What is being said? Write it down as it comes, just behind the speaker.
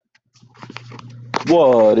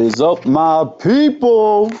What is up, my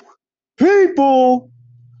people? People,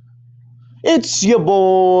 it's your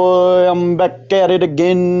boy. I'm back at it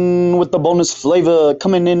again with the bonus flavor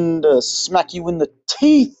coming in to smack you in the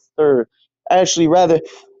teeth, or actually, rather,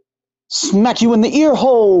 smack you in the ear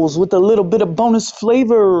holes with a little bit of bonus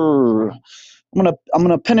flavor. I'm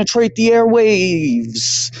gonna penetrate the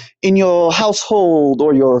airwaves in your household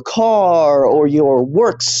or your car or your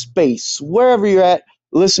workspace, wherever you're at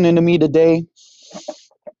listening to me today.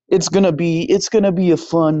 It's gonna be a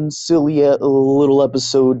fun, silly little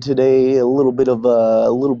episode today. A little bit of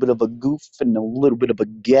a goof and a little bit of a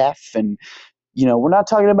gaff, and we're not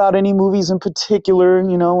talking about any movies in particular.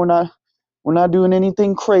 We're not doing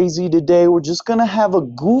anything crazy today. We're just gonna have a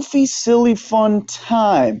goofy, silly, fun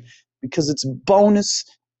time because it's bonus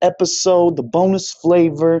episode, the bonus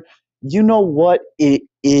flavor. You know what it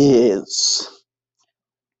is.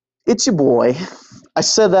 It's your boy. I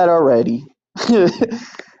said that already.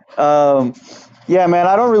 Um, yeah, man,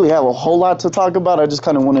 I don't really have a whole lot to talk about. I just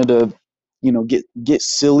kind of wanted to, get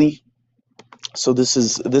silly. So this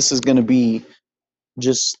is gonna be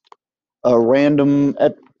just a random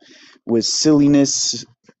with silliness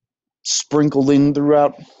sprinkled in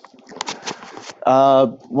throughout.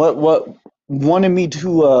 What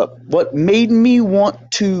made me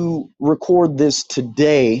want to record this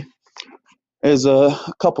today is a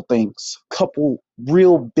couple things, couple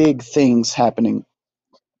real big things happening.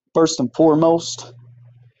 First and foremost,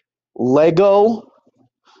 Lego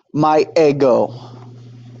my ego.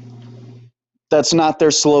 That's not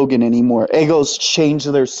their slogan anymore. Egos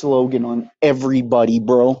changed their slogan on everybody,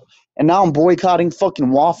 bro. And now I'm boycotting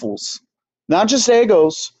fucking waffles. Not just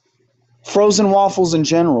Egos, frozen waffles in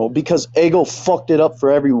general, because Eggo fucked it up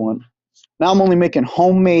for everyone. Now I'm only making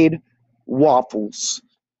homemade waffles.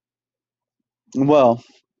 Well,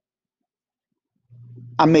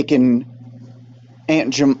 I'm making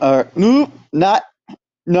nope,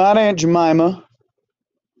 not Aunt Jemima,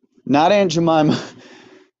 not Aunt Jemima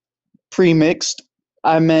premixed.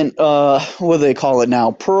 I meant what do they call it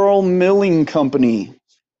now? Pearl Milling Company.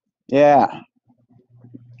 Yeah.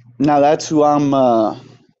 Now that's who I'm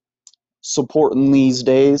supporting these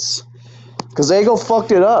days. Cause Ego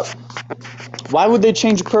fucked it up. Why would they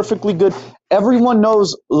change perfectly good? Everyone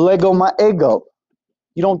knows Lego my ego.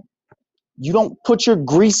 You don't you don't put your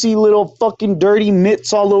greasy little fucking dirty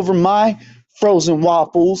mitts all over my frozen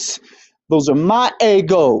waffles. Those are my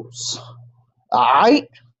egos. Alright?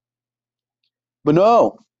 But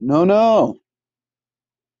no, no, no.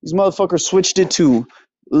 These motherfuckers switched it to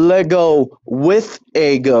Lego with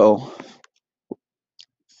ego.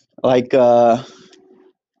 Like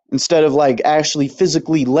instead of like actually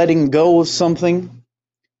physically letting go of something,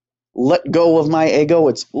 let go of my ego,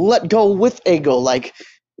 it's let go with ego. Like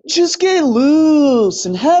just get loose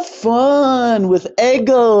and have fun with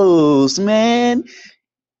egos, man.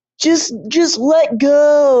 Just let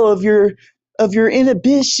go of your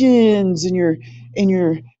inhibitions and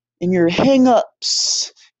your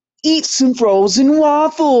hang-ups. Eat some frozen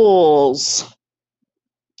waffles.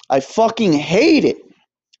 I fucking hate it.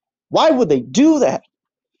 Why would they do that?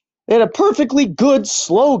 They had a perfectly good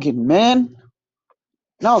slogan, man.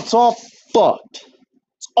 Now it's all fucked.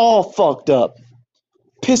 It's all fucked up.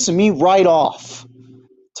 Pissing me right off.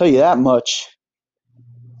 Tell you that much.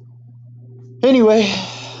 Anyway,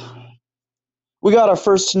 we got our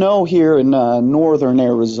first snow here in northern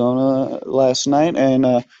Arizona last night,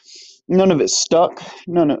 and none of it stuck.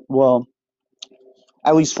 Well,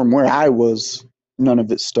 at least from where I was, none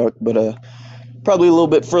of it stuck. But probably a little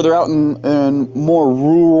bit further out in more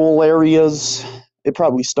rural areas, it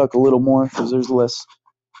probably stuck a little more because there's less,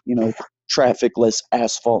 you know, traffic, less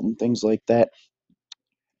asphalt, and things like that.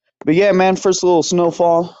 But yeah, man, first little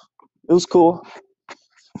snowfall, it was cool.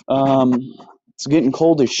 Um, it's getting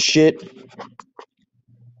cold as shit.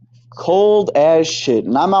 Cold as shit.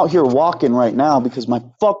 And I'm out here walking right now because my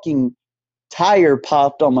fucking tire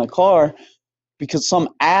popped on my car because some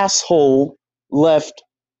asshole left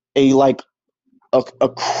a like a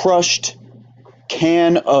crushed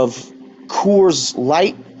can of Coors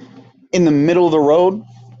Light in the middle of the road.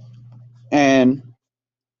 And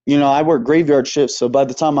I work graveyard shifts, so by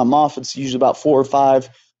the time I'm off, it's usually about 4 or 5,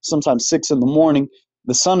 sometimes 6 in the morning.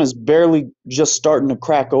 The sun is barely just starting to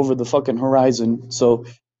crack over the fucking horizon, so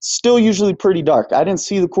still usually pretty dark. I didn't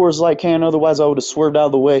see the Coors Light can, otherwise I would have swerved out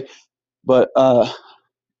of the way. But no,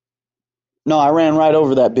 I ran right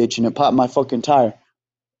over that bitch and it popped my fucking tire.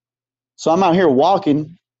 So I'm out here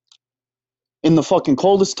walking in the fucking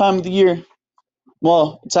coldest time of the year.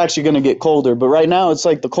 Well, it's actually gonna get colder, but right now it's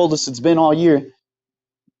like the coldest it's been all year.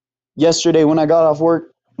 Yesterday when I got off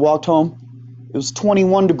work, walked home, it was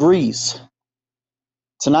 21 degrees.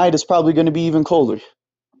 tonight is probably going to be even colder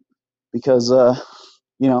because,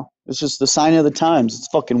 it's just the sign of the times. It's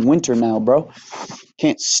fucking winter now, bro.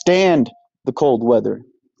 Can't stand the cold weather.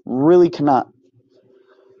 Really cannot.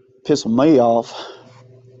 Piss me off.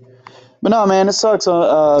 But no, man, it sucks.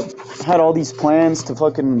 Had all these plans to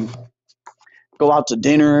fucking go out to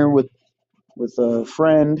dinner with a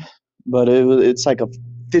friend, but it's like a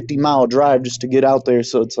 50-mile drive just to get out there.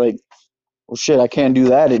 So it's like, well, shit, I can't do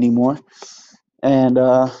that anymore. And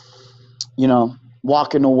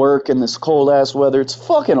walking to work in this cold ass weather, it's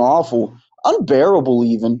fucking awful, unbearable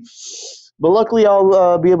even. But luckily,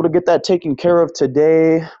 I'll be able to get that taken care of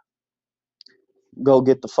today. Go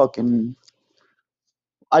get the fucking.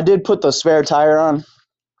 I did put the spare tire on,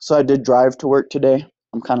 so I did drive to work today.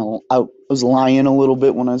 I was lying a little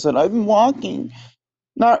bit when I said I've been walking.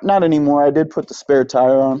 Not anymore. I did put the spare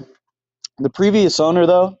tire on. The previous owner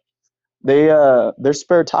though, they their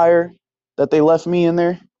spare tire that they left me in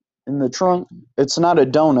there in the trunk, it's not a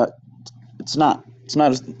donut. It's not.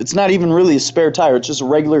 It's not even really a spare tire. It's just a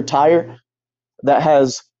regular tire that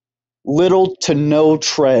has little to no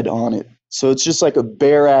tread on it. So it's just like a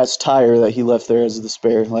bare ass tire that he left there as the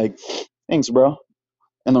spare. Like, thanks, bro.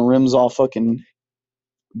 And the rim's all fucking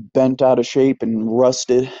bent out of shape and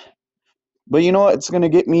rusted. But you know what? It's gonna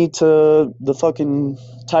get me to the fucking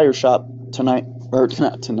tire shop tonight, or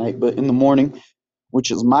not tonight, but in the morning, which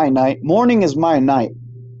is my night. Morning is my night.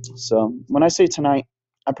 So when I say tonight,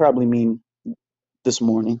 I probably mean this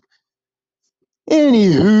morning. Any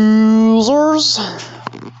hoosers.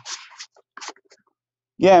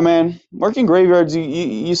 Yeah, man. Working graveyards,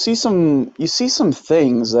 you see some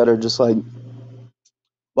things that are just like,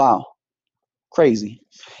 wow, crazy.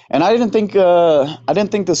 And I didn't think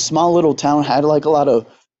this small little town had like a lot of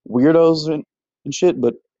weirdos and shit,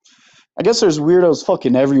 but I guess there's weirdos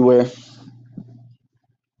fucking everywhere.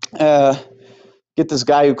 Get this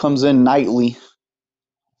guy who comes in nightly,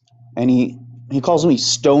 and he calls me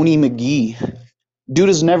Stony McGee. Dude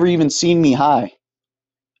has never even seen me high.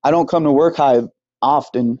 I don't come to work high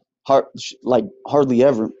often, hardly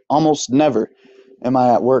ever, almost never am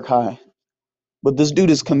I at work high. But this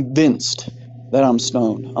dude is convinced that I'm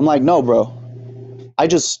stoned. I'm like, no, bro. I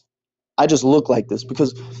just look like this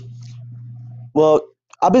because, well,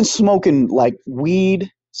 I've been smoking like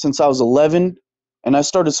weed since I was 11, and I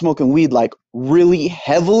started smoking weed like really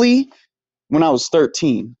heavily when I was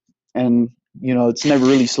 13, and it's never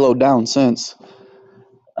really slowed down since.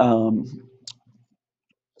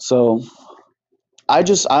 So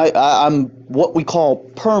I'm what we call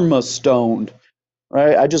perma stoned,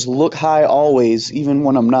 right? I just look high always, even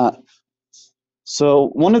when I'm not. So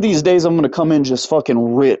one of these days I'm gonna come in just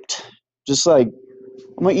fucking ripped, just like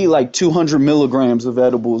I'm gonna eat like 200 milligrams of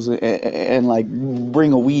edibles and like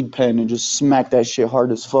bring a weed pen and just smack that shit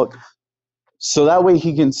hard as fuck. So that way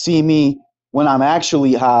he can see me when I'm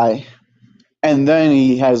actually high, and then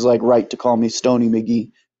he has like right to call me Stony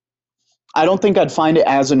McGee. I don't think I'd find it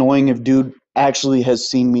as annoying if dude actually has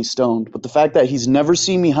seen me stoned, but the fact that he's never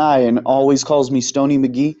seen me high and always calls me Stony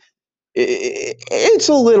McGee, it's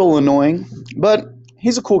a little annoying. But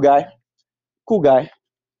he's a cool guy. Cool guy.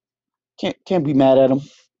 Can't be mad at him.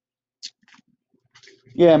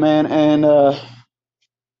 Yeah, man. And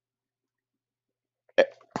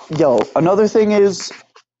yo, another thing is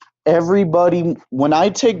everybody when I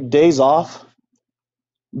take days off,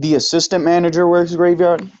 the assistant manager works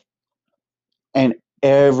graveyard, and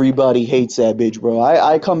everybody hates that bitch, bro.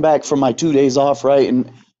 I come back from my 2 days off, right,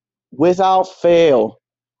 and without fail,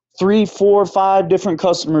 3, 4, 5 different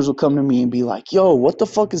customers will come to me and be like, yo, what the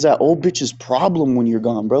fuck is that old bitch's problem when you're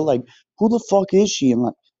gone, bro? Like, who the fuck is she? And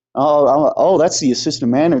like, oh, that's the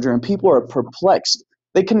assistant manager. And people are perplexed.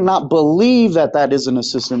 They cannot believe that is an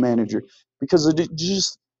assistant manager because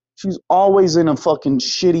she's always in a fucking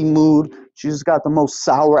shitty mood. She just got the most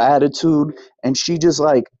sour attitude, and she just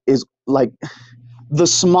like is like the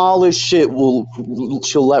smallest shit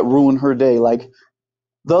she'll let ruin her day. Like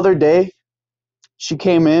the other day, she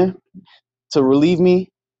came in to relieve me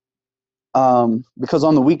because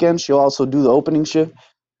on the weekends she'll also do the opening shift.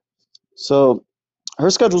 So her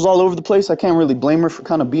schedule's all over the place. I can't really blame her for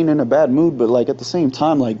kind of being in a bad mood, but like at the same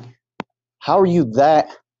time, like how are you that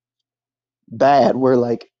bad where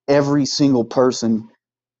like every single person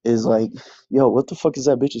is like, yo, what the fuck is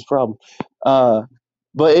that bitch's problem?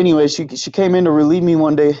 But anyway, she came in to relieve me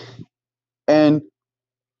one day, and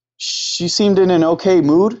she seemed in an okay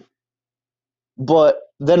mood, but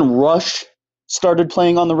then Rush started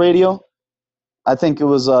playing on the radio. I think it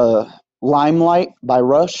was Limelight by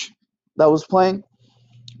Rush that was playing,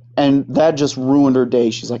 and that just ruined her day.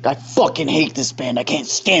 She's like, I fucking hate this band. I can't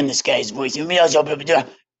stand this guy's voice. And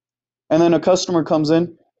then a customer comes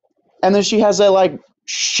in, And then she has that like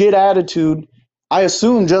shit attitude. I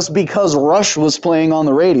assume just because Rush was playing on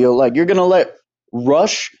the radio. Like, you're gonna let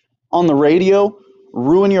Rush on the radio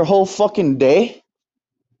ruin your whole fucking day?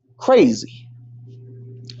 Crazy.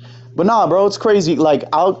 But nah, bro, it's crazy. Like,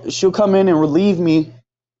 she'll come in and relieve me.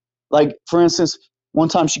 Like, for instance, one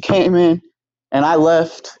time she came in and I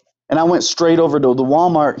left and I went straight over to the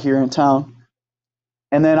Walmart here in town.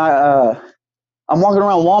 And then I'm walking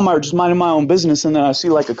around Walmart just minding my own business, and then I see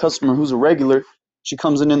like a customer who's a regular. She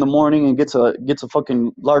comes in the morning and gets a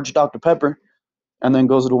fucking large Dr. Pepper, and then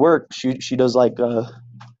goes to work. She does like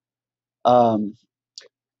um,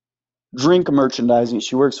 drink merchandising.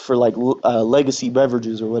 She works for like Legacy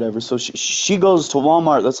Beverages or whatever. So she goes to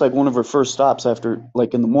Walmart. That's like one of her first stops after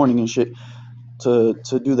like in the morning and shit to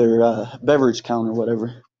do their beverage count or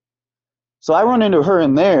whatever. So I run into her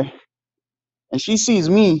in there, and she sees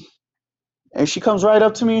me, and she comes right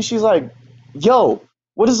up to me and she's like, "Yo,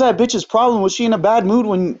 what is that bitch's problem? Was she in a bad mood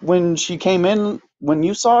when she came in when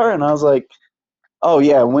you saw her?" And I was like, "Oh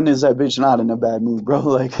yeah, when is that bitch not in a bad mood, bro?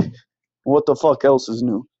 Like, what the fuck else is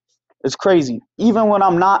new?" It's crazy. Even when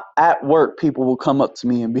I'm not at work, people will come up to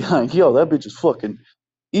me and be like, "Yo, that bitch is fucking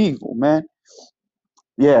evil, man."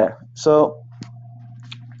 Yeah. So,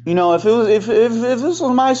 if it was if this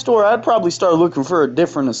was my store, I'd probably start looking for a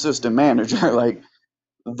different assistant manager. Like,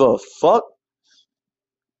 the fuck?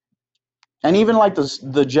 And even like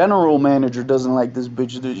the general manager doesn't like this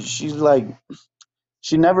bitch. She's like,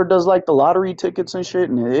 she never does like the lottery tickets and shit,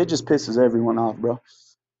 and it just pisses everyone off, bro.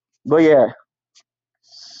 But yeah,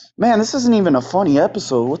 man, this isn't even a funny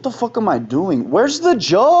episode. What the fuck am I doing? Where's the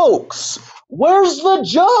jokes? Where's the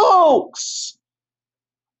jokes?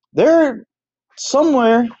 They're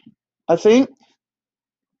somewhere, I think.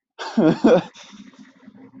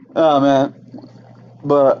 Oh man,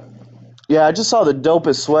 but yeah, I just saw the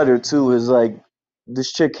dopest sweater too. Is like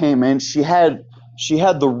this chick came in. She had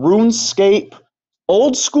the RuneScape,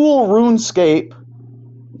 old school RuneScape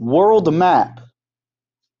world map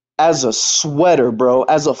as a sweater, bro,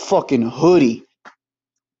 as a fucking hoodie.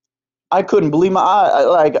 I couldn't believe my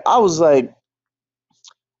eye. I was like,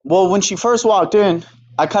 well, when she first walked in,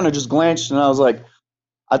 I kind of just glanced and I was like,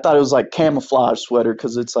 I thought it was like camouflage sweater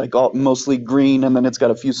because it's like all mostly green and then it's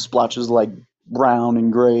got a few splotches like brown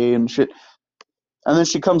and gray and shit. And then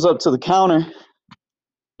she comes up to the counter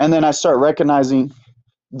and then I start recognizing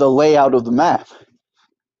the layout of the map.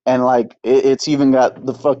 And like it's even got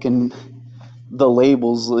the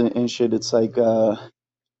labels and shit. It's like got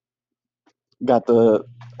the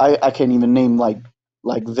I can't even name like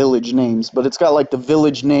village names, but it's got like the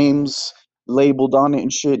village names labeled on it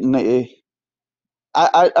and shit. And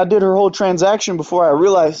I did her whole transaction before I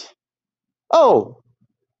realized, oh,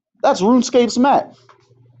 that's RuneScape's map.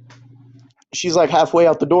 She's like halfway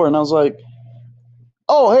out the door, and I was like,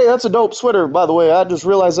 oh, hey, that's a dope sweater, by the way. I just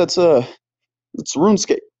realized it's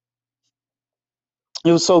RuneScape.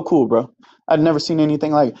 It was so cool, bro. I'd never seen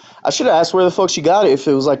anything like it. I should have asked where the fuck she got it, if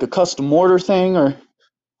it was like a custom order thing or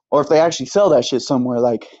if they actually sell that shit somewhere.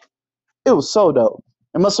 Like, it was so dope.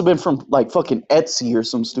 It must have been from like fucking Etsy or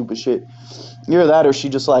some stupid shit. Either that or she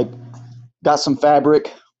just like got some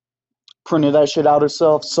fabric, printed that shit out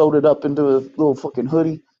herself, sewed it up into a little fucking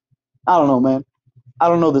hoodie. I don't know, man. I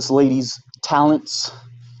don't know this lady's talents.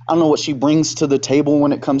 I don't know what she brings to the table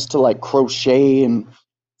when it comes to like crochet and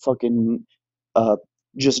fucking uh,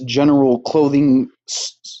 just general clothing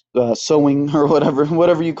sewing or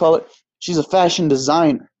whatever you call it. She's a fashion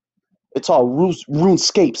designer. It's all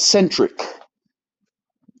RuneScape centric.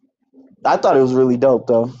 I thought it was really dope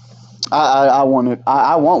though. I want it.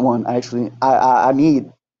 I want one actually. I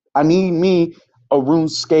need me a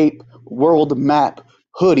RuneScape world map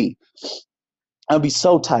hoodie. That'd be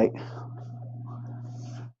so tight.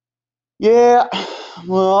 Yeah.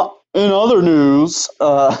 Well, in other news,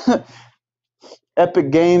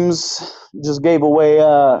 Epic Games just gave away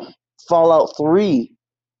Fallout 3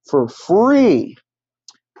 for free.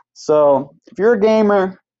 So if you're a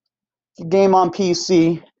gamer, if you game on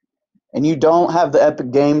PC and you don't have the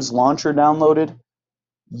Epic Games launcher downloaded,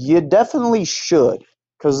 you definitely should,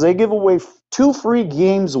 because they give away 2 free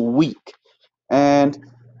games a week. And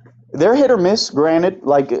they're hit or miss, granted,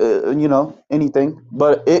 like, anything.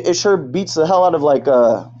 But it sure beats the hell out of, like,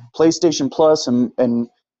 PlayStation Plus and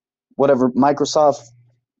whatever, Microsoft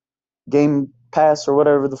Game Pass or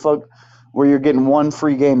whatever the fuck, where you're getting 1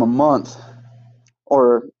 free game a month.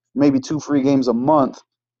 Or maybe 2 free games a month.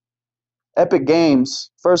 Epic Games,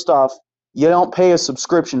 first off, you don't pay a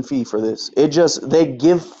subscription fee for this. They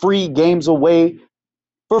give free games away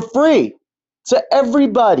for free to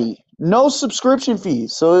everybody. No subscription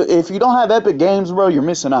fees. So if you don't have Epic Games, bro, you're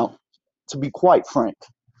missing out, to be quite frank.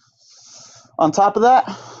 On top of that,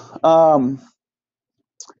 um,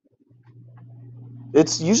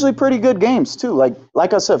 it's usually pretty good games too.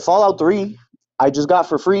 Like I said, Fallout 3, I just got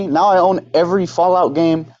for free. Now I own every Fallout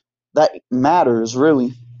game that matters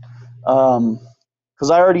really. Because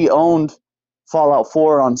I already owned Fallout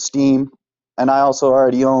 4 on Steam, and I also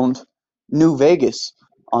already owned New Vegas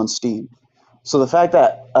on Steam. So the fact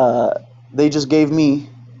that they just gave me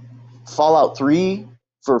Fallout 3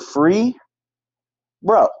 for free,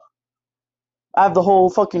 bro, I have the whole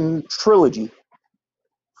fucking trilogy.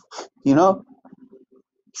 You know,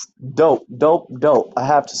 dope, dope, dope. I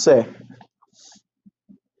have to say.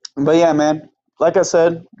 But yeah, man. Like I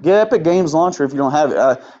said, get Epic Games Launcher if you don't have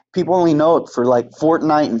it. People only know it for like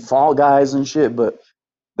Fortnite and Fall Guys and shit, but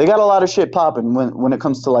they got a lot of shit popping when it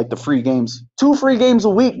comes to like the free games. 2 free games a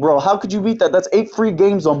week, bro. How could you beat that? That's 8 free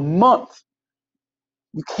games a month.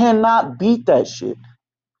 You cannot beat that shit.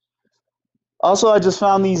 Also, I just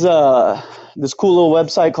found this cool little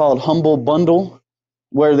website called Humble Bundle,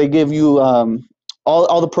 where they give you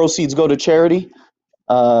all the proceeds go to charity.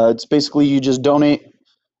 It's basically you just donate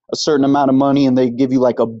a certain amount of money and they give you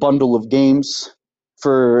like a bundle of games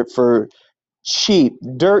for cheap,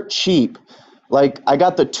 dirt cheap. Like I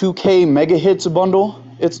got the 2K Mega Hits bundle.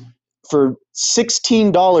 It's for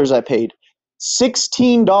 $16 I paid.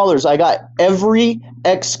 $16. I got every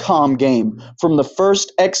XCOM game from the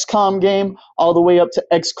first XCOM game all the way up to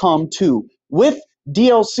XCOM 2 with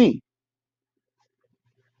DLC.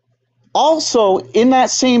 Also, in that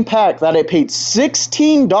same pack that I paid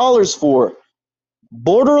 $16 for,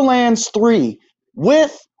 Borderlands 3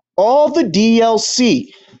 with all the DLC.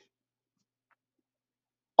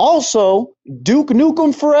 Also, Duke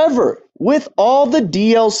Nukem Forever with all the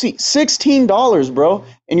DLC. $16, bro.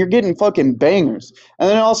 And you're getting fucking bangers. And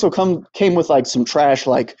then it also came with like some trash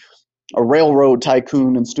like a Railroad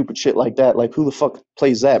Tycoon and stupid shit like that. Like who the fuck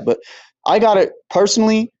plays that? But I got it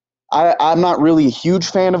personally. I'm not really a huge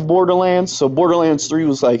fan of Borderlands. So Borderlands 3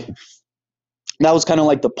 was like, that was kind of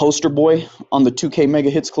like the poster boy on the 2K Mega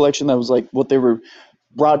Hits collection. That was like what they were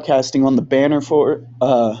broadcasting on the banner for it.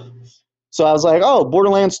 So I was like, oh,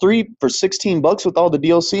 Borderlands 3 for $16 with all the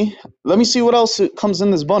DLC. Let me see what else comes in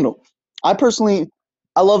this bundle. I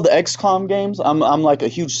love the XCOM games. I'm like a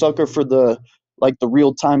huge sucker for the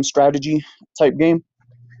real-time strategy type game.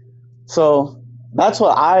 So that's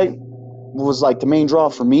what I was like the main draw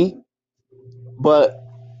for me. But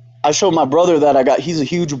I showed my brother that he's a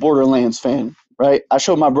huge Borderlands fan, right? I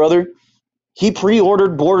showed my brother. He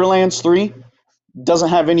pre-ordered Borderlands 3. Doesn't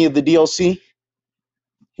have any of the DLC.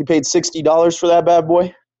 He paid $60 for that bad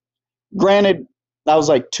boy. Granted, that was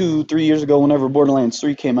like 2-3 years ago whenever Borderlands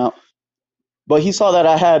 3 came out. But he saw that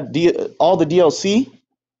I had all the DLC,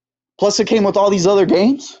 plus it came with all these other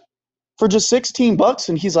games for just $16,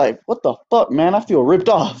 and he's like, what the fuck, man? I feel ripped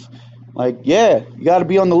off. Like, yeah, you got to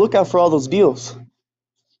be on the lookout for all those deals.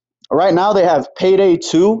 Right now they have Payday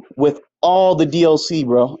 2 with all the DLC,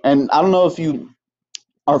 bro. And I don't know if you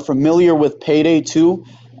are familiar with Payday 2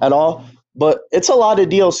 at all, but it's a lot of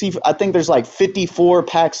DLC. I think there's like 54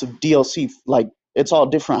 packs of DLC. Like it's all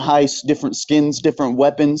different heists, different skins, different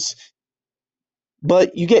weapons.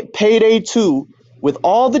 But you get Payday 2 with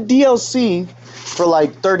all the DLC for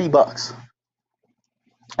like $30.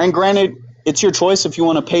 And granted, it's your choice if you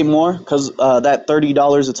want to pay more, because that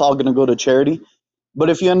 $30, it's all going to go to charity. But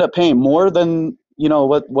if you end up paying more than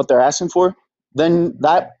what they're asking for, then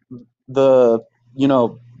the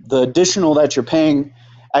additional that you're paying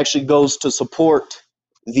actually goes to support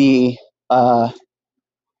the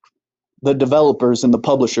developers and the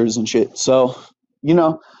publishers and shit. So,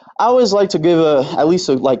 I always like to give at least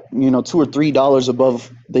 $2 or $3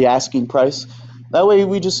 above the asking price. That way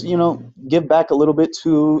we just, give back a little bit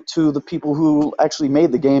to the people who actually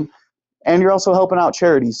made the game. And you're also helping out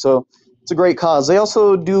charities. So it's a great cause. They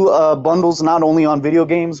also do bundles not only on video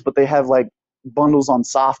games, but they have like bundles on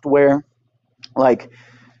software, like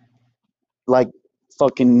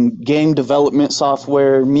fucking game development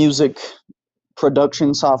software, music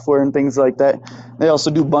production software, and things like that. They also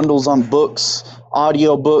do bundles on books,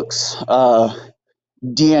 audio books,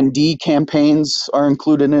 D&D campaigns are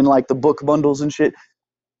included in like the book bundles and shit.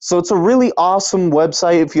 So it's a really awesome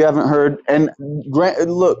website if you haven't heard. And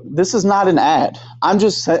look, this is not an ad. I'm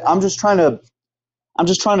just trying to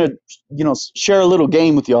share a little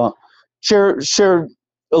game with y'all. Share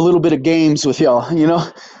a little bit of games with y'all,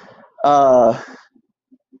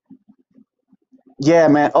 Yeah,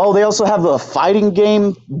 man. Oh, they also have a fighting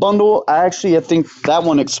game bundle. I think that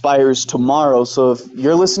one expires tomorrow. So if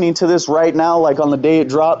you're listening to this right now, like on the day it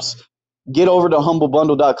drops, get over to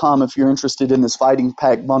humblebundle.com if you're interested in this fighting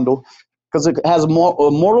pack bundle, because it has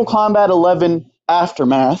Mortal Kombat 11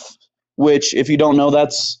 Aftermath, which, if you don't know,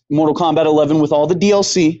 that's Mortal Kombat 11 with all the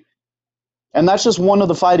DLC. And that's just one of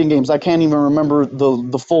the fighting games. I can't even remember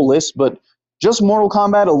the full list, but just Mortal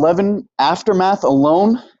Kombat 11 Aftermath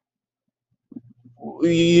alone,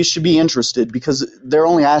 you should be interested because they're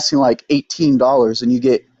only asking like $18 and you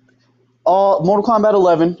get all Mortal Kombat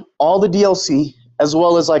 11, all the DLC, as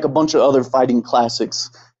well as like a bunch of other fighting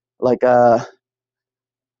classics, like I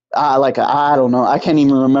don't know, I can't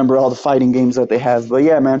even remember all the fighting games that they have. But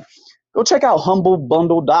yeah, man, go check out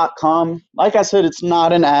humblebundle.com. Like I said, it's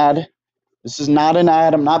not an ad. This is not an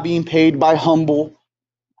ad. I'm not being paid by Humble.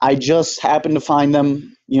 I just happened to find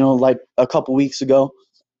them, like a couple weeks ago.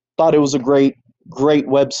 Thought it was a great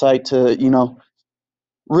website to,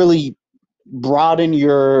 really broaden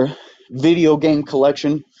your video game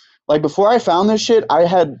collection. Like before I found this shit, I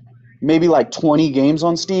had maybe like 20 games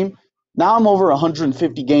on Steam. Now I'm over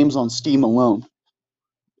 150 games on Steam alone.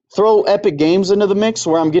 Throw Epic Games into the mix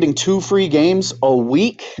where I'm getting 2 free games a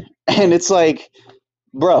week, and it's like,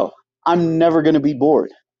 bro, I'm never going to be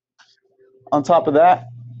bored. On top of that,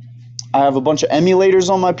 I have a bunch of emulators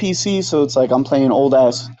on my PC, so it's like I'm playing old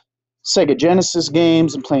ass Sega Genesis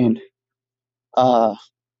games. I'm playing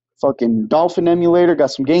fucking Dolphin emulator,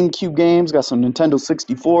 got some GameCube games, got some Nintendo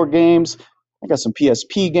 64 games, I got some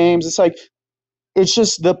PSP games. It's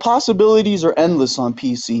just the possibilities are endless on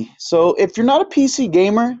PC. So if you're not a PC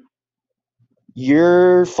gamer,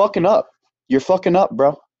 you're fucking up. You're fucking up,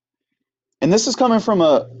 bro. And this is coming from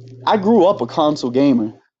I grew up a console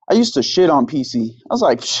gamer. I used to shit on PC. I was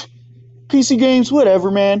like, PC games,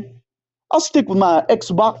 whatever, man. I'll stick with my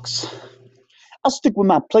Xbox. I'll stick with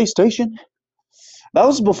my PlayStation. That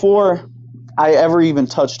was before I ever even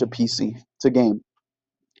touched a PC to game.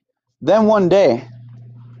 Then one day,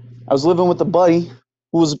 I was living with a buddy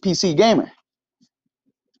who was a PC gamer.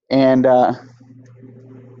 And, I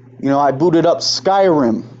booted up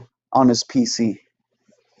Skyrim on his PC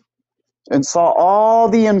and saw all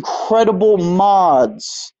the incredible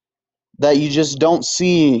mods that you just don't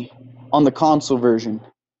see on the console version.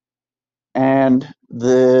 And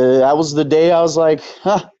that was the day I was like,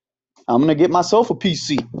 I'm going to get myself a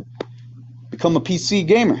PC. Become a PC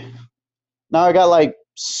gamer. Now I got like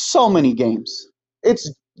so many games. It's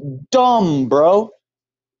dumb, bro.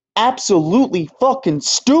 Absolutely fucking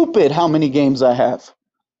stupid how many games I have.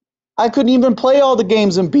 I couldn't even play all the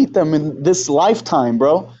games and beat them in this lifetime,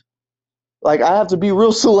 bro. Like, I have to be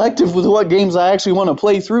real selective with what games I actually want to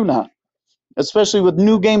play through now. Especially with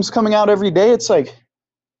new games coming out every day, it's like,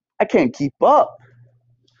 I can't keep up.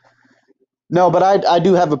 No, but I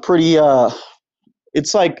do have a pretty,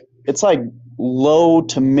 it's like low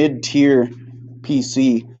to mid-tier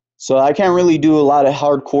PC. So I can't really do a lot of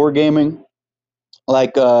hardcore gaming.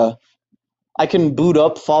 Like, I can boot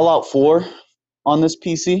up Fallout 4 on this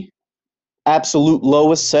PC. Absolute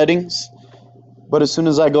lowest settings. But as soon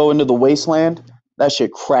as I go into the wasteland, that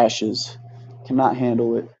shit crashes. Cannot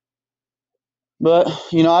handle it. But,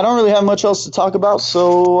 I don't really have much else to talk about,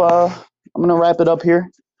 so I'm going to wrap it up here.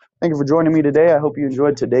 Thank you for joining me today. I hope you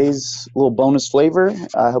enjoyed today's little bonus flavor.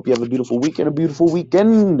 I hope you have a beautiful week and a beautiful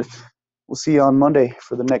weekend. We'll see you on Monday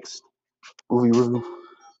for the next movie review.